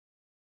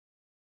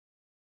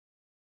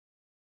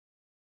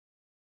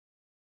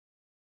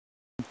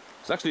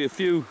There's actually a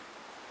few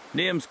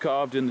names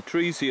carved in the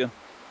trees here.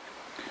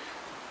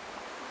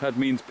 That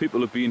means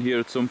people have been here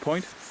at some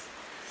point.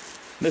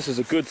 This is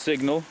a good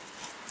signal.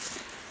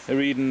 They're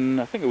reading,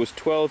 I think it was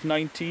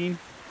 1219.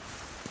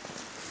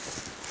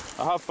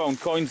 I have found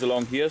coins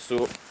along here,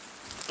 so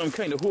I'm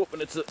kind of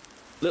hoping it's a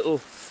little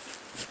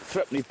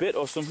threepenny bit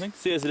or something. It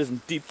says it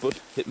isn't deep, but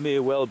it may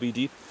well be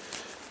deep.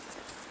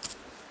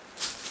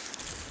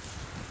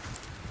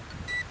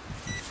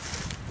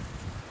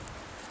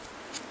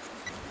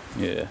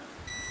 Yeah.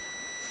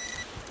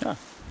 Ah.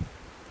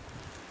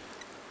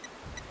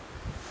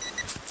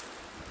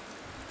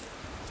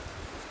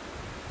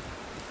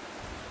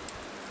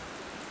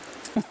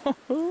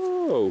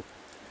 Oh.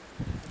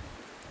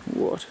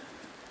 What?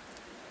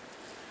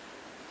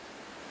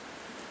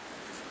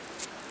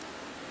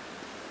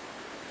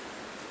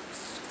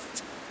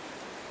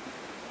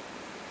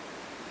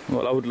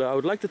 Well, I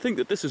would like to think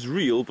that this is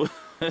real, but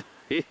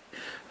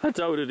I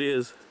doubt it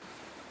is.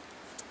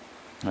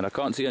 And I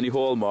can't see any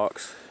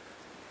hallmarks.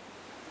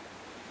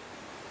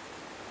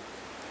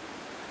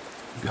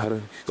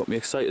 Got me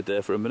excited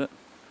there for a minute.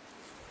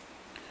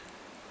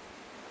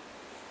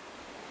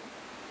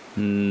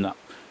 No,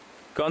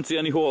 can't see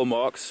any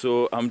hallmarks,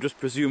 so I'm just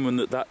presuming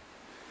that that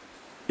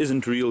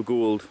isn't real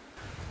gold.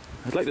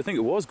 I'd like to think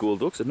it was gold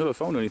though, 'cause I've never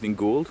found anything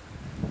gold.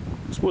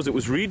 I suppose it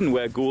was reading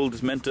where gold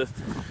is meant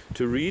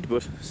to read,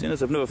 but seeing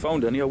as I've never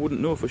found any, I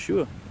wouldn't know for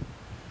sure.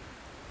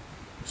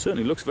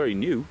 Certainly looks very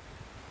new,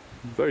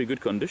 very good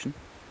condition.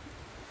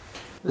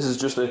 This is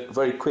just a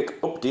very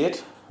quick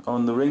update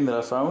on the ring that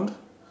I found.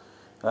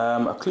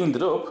 I cleaned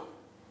it up,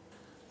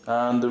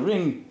 and the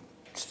ring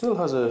still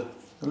has a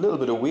little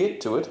bit of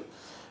weight to it.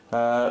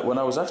 When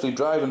I was actually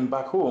driving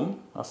back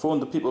home, I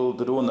phoned the people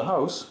that own the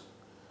house,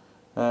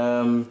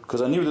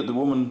 because I knew that the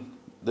woman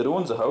that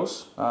owns the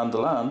house and the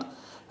land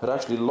had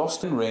actually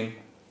lost a ring.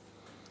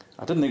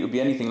 I didn't think it would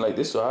be anything like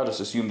this, so I just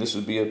assumed this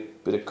would be a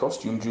bit of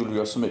costume jewellery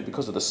or something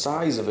because of the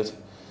size of it.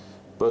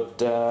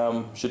 But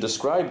she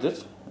described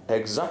it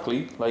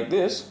exactly like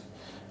this,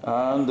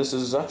 and this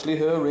is actually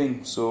her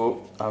ring,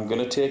 so I'm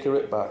going to take her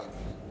it back.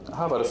 I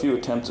have had a few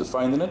attempts at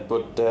finding it,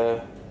 but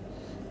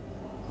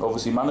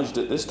obviously managed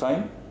it this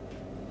time.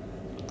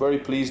 Very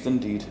pleased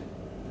indeed.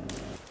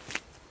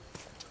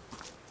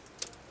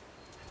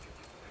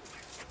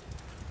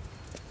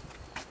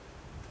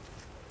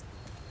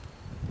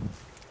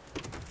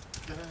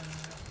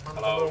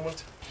 Hello.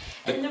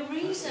 And the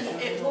reason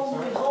it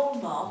won't be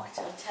hallmarked,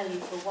 I'll tell you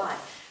for why.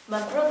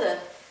 My brother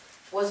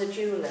was a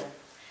jeweller.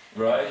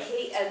 Right.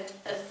 He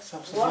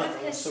one of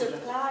his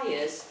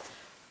suppliers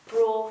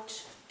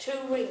brought 2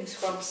 rings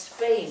from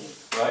Spain.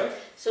 Right.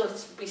 So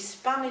it's be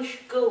Spanish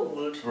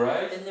gold.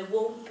 Right. And there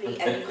won't be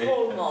any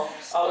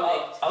hallmarks on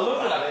it. I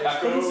love it. I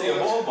couldn't see a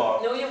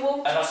hallmark. No, you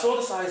won't. And I saw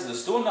the size of the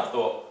stone and I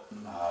thought,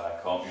 nah,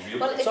 that can't be real.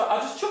 Well, so I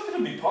just chucked it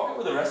in my pocket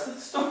with the rest of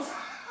the stuff.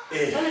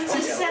 Well, it's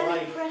a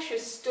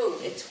semi-precious stone.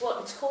 It's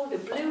called a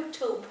blue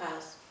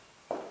topaz.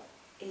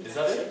 Is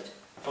that it?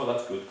 Oh,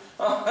 that's good.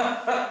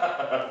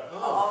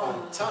 Oh,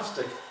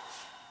 fantastic.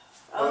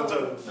 Well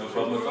done. No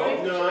problem at all. I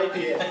have no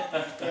idea.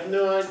 I have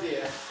no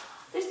idea.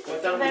 This is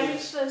the very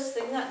first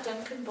thing that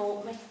Duncan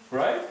bought me.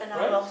 Right. And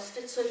I lost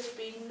it, so it's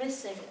been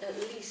missing at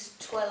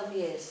least 12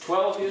 years.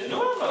 12 years?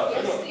 No, no,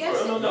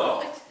 yes,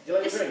 no.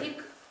 Listen,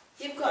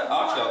 you've got.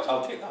 Actually,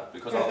 I'll take that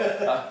because I'll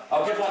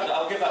give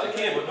that to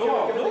Kay, but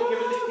no.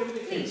 Give it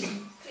to Please. Give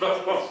it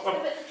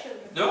to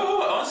children.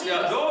 No, honestly,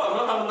 I'm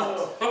not having that.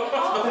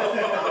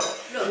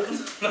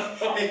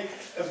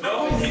 No.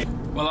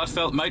 Well, that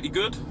felt mighty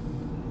good.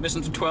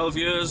 Missing for 12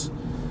 years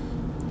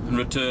and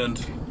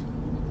returned.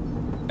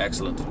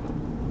 Excellent.